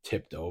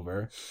 tipped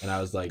over, and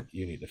I was like,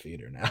 you need to feed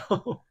her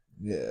now.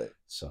 Yeah.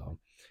 So,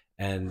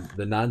 and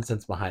the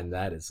nonsense behind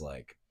that is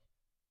like,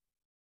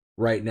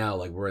 right now,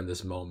 like we're in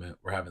this moment,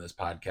 we're having this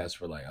podcast,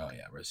 we're like, oh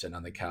yeah, we're sitting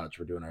on the couch,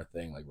 we're doing our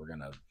thing, like we're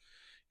gonna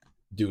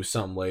do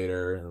something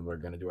later and we're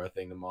gonna do our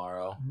thing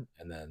tomorrow.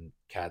 And then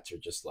cats are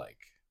just like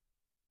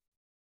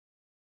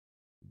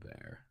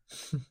there.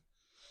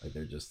 Like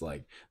they're just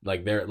like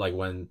they're like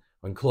when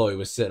Chloe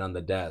was sitting on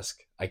the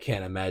desk, I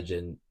can't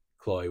imagine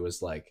Chloe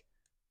was like,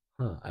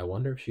 I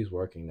wonder if she's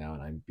working now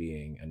and I'm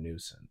being a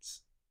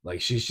nuisance.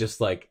 Like she's just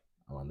like,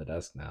 I'm on the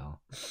desk now,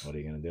 what are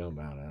you gonna do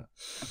about it?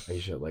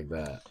 Like shit like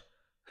that.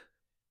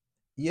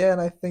 Yeah, and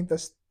I think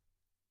that's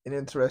an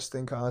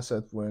interesting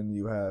concept when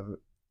you have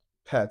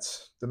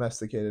pets,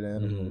 domesticated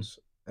animals.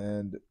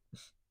 And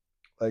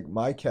like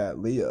my cat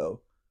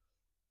Leo,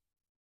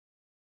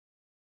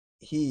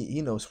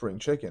 he knows spring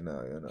chicken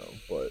now,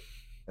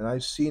 and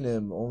I've seen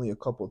him only a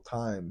couple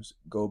times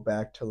go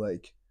back to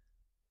like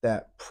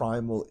that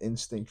primal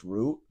instinct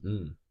route,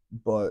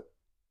 but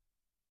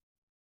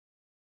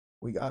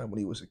we got him when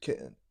he was a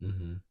kitten.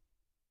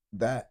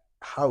 That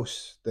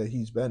house that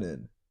he's been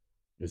in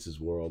It's his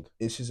world.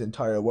 It's his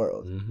entire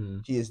world. Mm-hmm.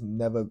 He's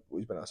been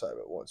outside of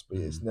it once, but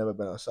he's never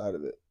been outside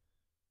of it.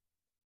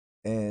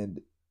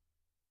 And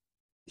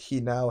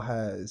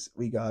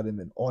we got him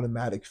an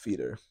automatic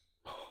feeder.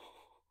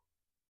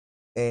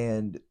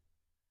 And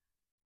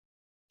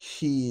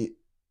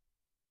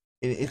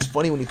it's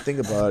funny when you think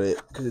about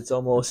it, because it's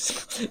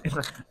almost,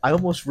 I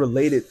almost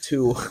relate it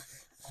to,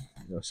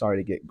 sorry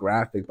to get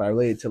graphic, but I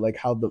relate it to like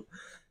how the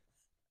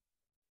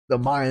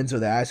Mayans or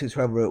the Aztecs,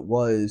 whoever it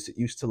was,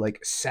 used to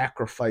like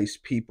sacrifice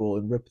people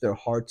and rip their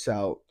hearts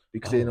out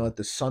because they didn't know that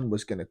the sun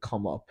was going to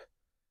come up.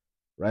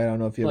 Right? I don't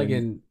know if you like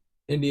in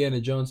Indiana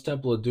Jones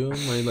Temple of Doom,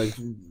 where like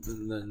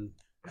then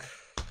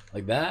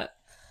like that.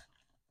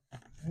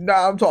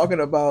 Nah, I'm talking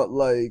about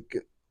like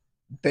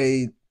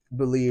they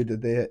believed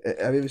that they.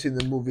 Have you ever seen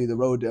the movie The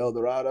Road to El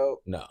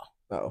Dorado? No.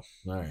 No.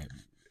 All right.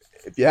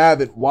 If you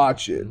haven't,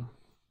 watch it.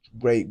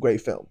 Great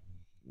film.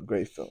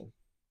 Great film.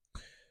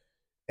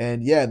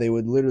 And yeah, they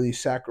would literally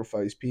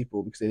sacrifice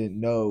people because they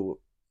didn't know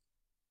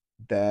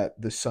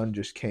that the sun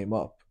just came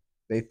up.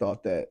 They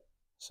thought that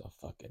so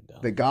fucking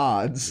dumb. The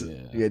gods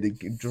had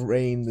to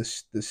drain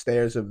the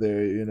stairs of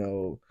their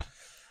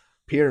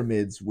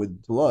pyramids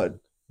with blood.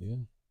 Yeah.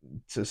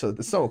 So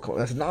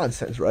that's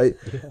nonsense, right?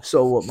 Yeah.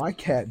 So what my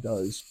cat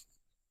does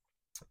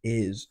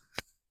is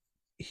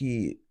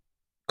he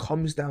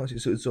comes down.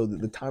 So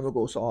the timer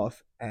goes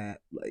off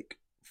at like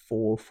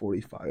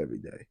 4:45 every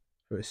day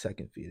for his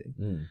second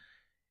feeding,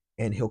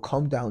 and he'll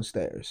come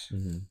downstairs,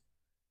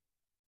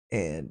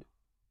 and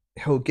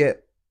he'll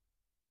get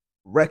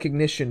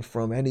recognition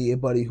from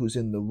anybody who's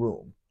in the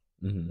room.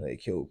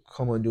 Like he'll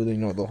come and do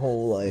the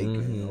whole like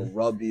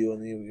rub you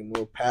and the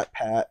little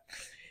pat,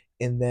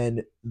 and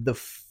then the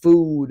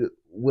food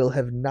will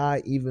have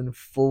not even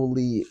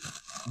fully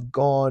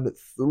gone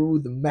through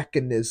the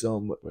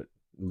mechanism. But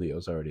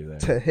Leo's already there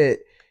to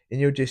hit,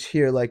 and you'll just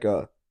hear like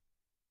a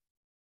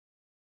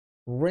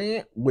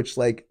rant, which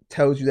like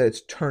tells you that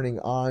it's turning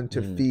on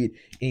to feed,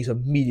 and he's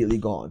immediately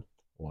gone.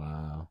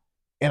 Wow.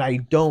 And I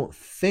don't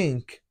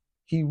think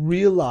he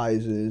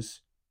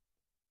realizes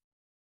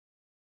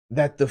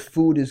that the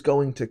food is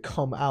going to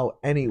come out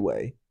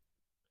anyway.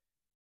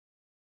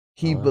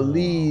 He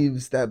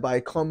believes that by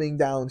coming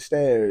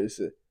downstairs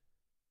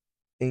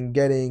and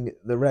getting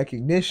the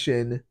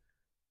recognition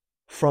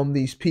from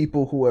these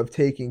people who have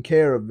taken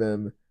care of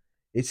him,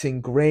 it's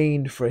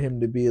ingrained for him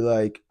to be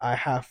like, I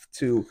have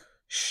to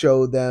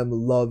show them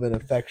love and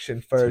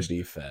affection first to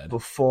be fed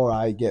before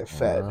I get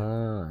fed.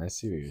 I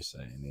see what you're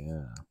saying.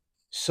 Yeah.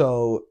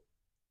 So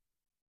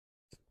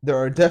there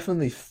are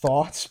definitely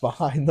thoughts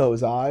behind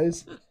those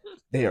eyes.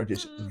 They are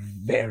just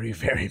very,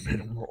 very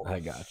minimal. I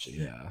got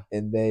you. Yeah.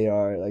 And they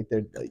are like,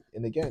 they're like,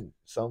 and again,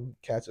 some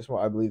cats are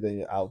smart. I believe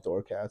that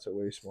outdoor cats are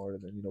way smarter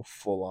than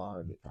full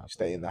on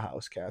stay in the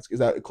house cats. Is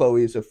that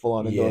Chloe is a full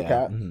on indoor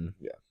cat?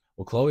 Yeah.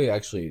 Well, Chloe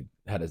actually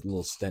had a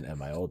little stint at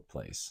my old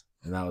place,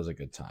 and that was a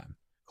good time.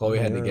 Chloe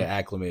had to get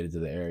acclimated to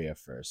the area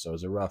first, so it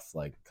was a rough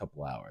like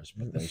couple hours.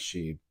 But then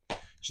she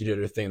did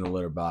her thing in the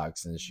litter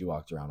box, and she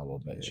walked around a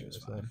little bit. She was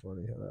fine. It's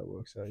funny how that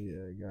works out.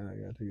 Yeah, I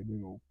gotta take a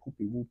big old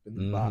poopy whoop in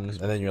the box.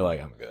 And then you're like,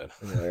 I'm good.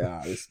 And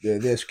like,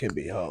 this can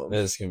be home.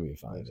 This can be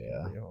fine.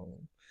 Yeah.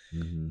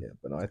 Yeah,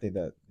 but no, I think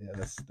that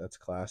that's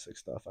classic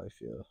stuff. I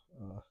feel.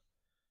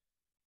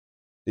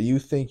 Do you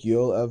think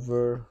you'll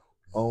ever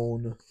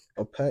own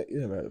a pet? You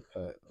never had a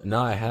pet.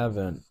 No, I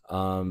haven't.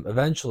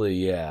 Eventually,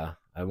 yeah,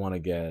 I want to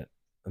get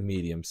a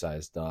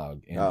medium-sized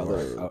dog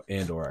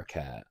and or a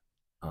cat.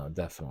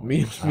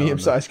 Definitely.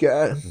 Medium-sized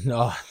cat?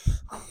 No,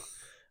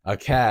 a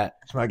cat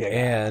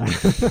and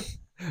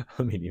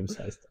a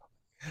medium-sized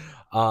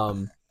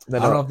dog. I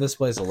don't know if this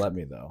place will let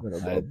me though.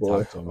 A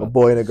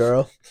boy and a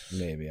girl.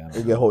 Maybe I don't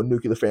know. Get a whole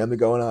nuclear family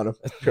going on. A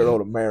pure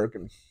old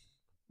American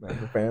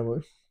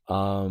family.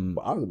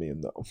 Bother me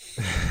though.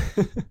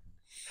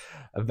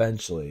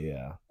 Eventually,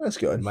 yeah. That's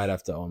good. I might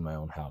have to own my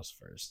own house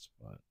first,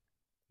 but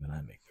then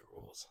I make the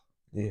rules.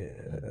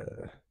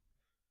 Yeah.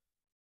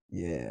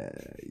 Yeah,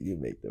 you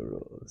make the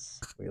rules.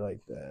 We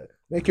like that.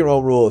 Make your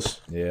own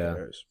rules. Yeah.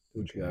 Do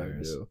what you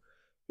gotta do.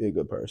 Be a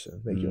good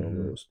person. Make your own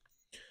rules.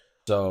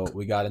 So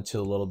we got into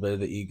a little bit of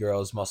the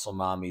e-girls, muscle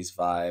mommies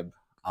vibe.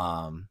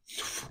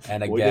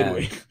 And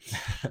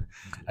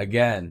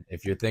again,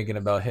 if you're thinking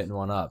about hitting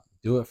one up,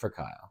 do it for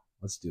Kyle.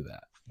 Let's do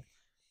that.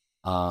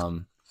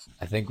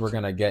 I think we're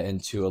going to get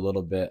into a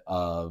little bit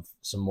of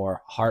some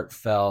more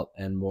heartfelt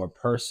and more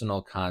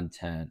personal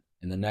content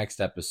in the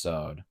next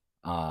episode.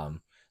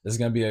 This is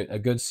going to be a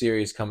good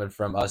series coming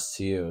from us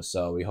to you.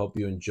 So we hope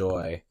you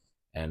enjoy.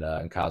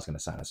 And Kyle's going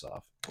to sign us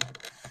off.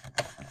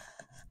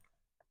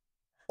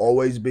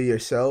 Always be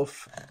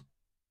yourself.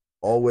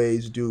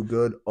 Always do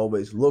good.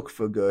 Always look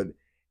for good.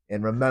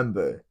 And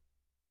remember,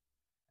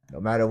 no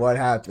matter what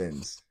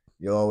happens,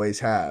 you'll always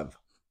have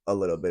a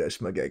little bit of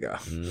schmagega.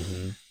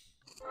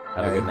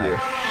 Have a good night.